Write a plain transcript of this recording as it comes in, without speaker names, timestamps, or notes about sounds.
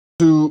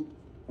2,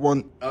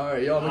 1.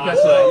 Alright, yo, I'm gonna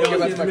catch that. Yo,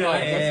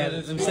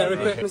 Let me see real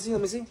quick.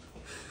 Let me see.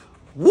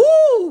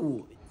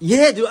 Woo!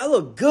 Yeah, dude, I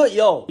look good,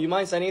 yo. You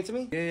mind sending it to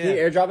me? Yeah. Can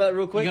you airdrop that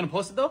real quick? You gonna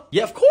post it though?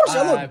 Yeah, of course.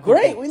 I look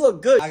great. Cool. We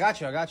look good. I got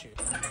you.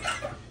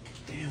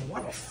 Damn,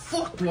 why the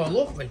fuck do I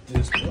look like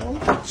this, bro?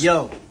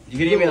 Yo, you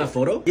can give me that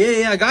photo?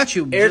 Yeah, I got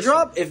you.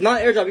 Airdrop? If not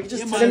airdrop, you can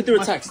just send it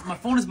through a text. My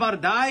phone is about to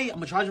die. I'm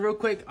gonna charge it real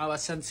quick. I'll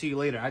send it to you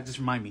later. Just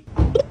remind me.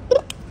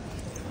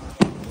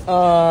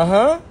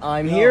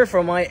 I'm here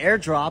for my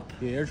airdrop.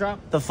 Your airdrop?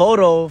 The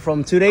photo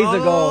from 2 days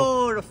ago.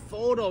 Oh, the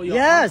photo. Yo,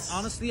 Yes.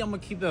 Honestly, I'm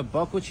gonna keep it a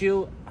buck with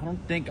you. I don't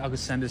think I could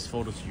send this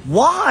photo to you.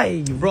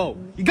 Why? Bro,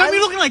 you got me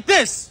looking like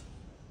this.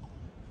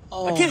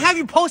 I can't have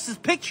you post this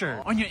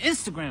picture on your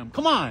Instagram.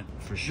 Come on.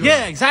 For sure.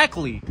 Yeah,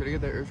 exactly. Could I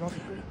get that airdrop?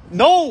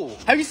 No.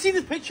 Have you seen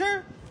this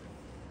picture?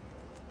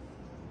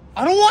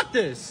 I don't want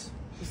this.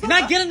 You're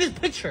not getting this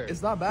picture.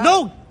 It's not bad.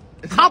 No.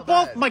 It's Top not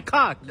off bad. my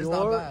cock. It's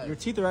not bad. Your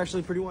teeth are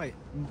actually pretty white.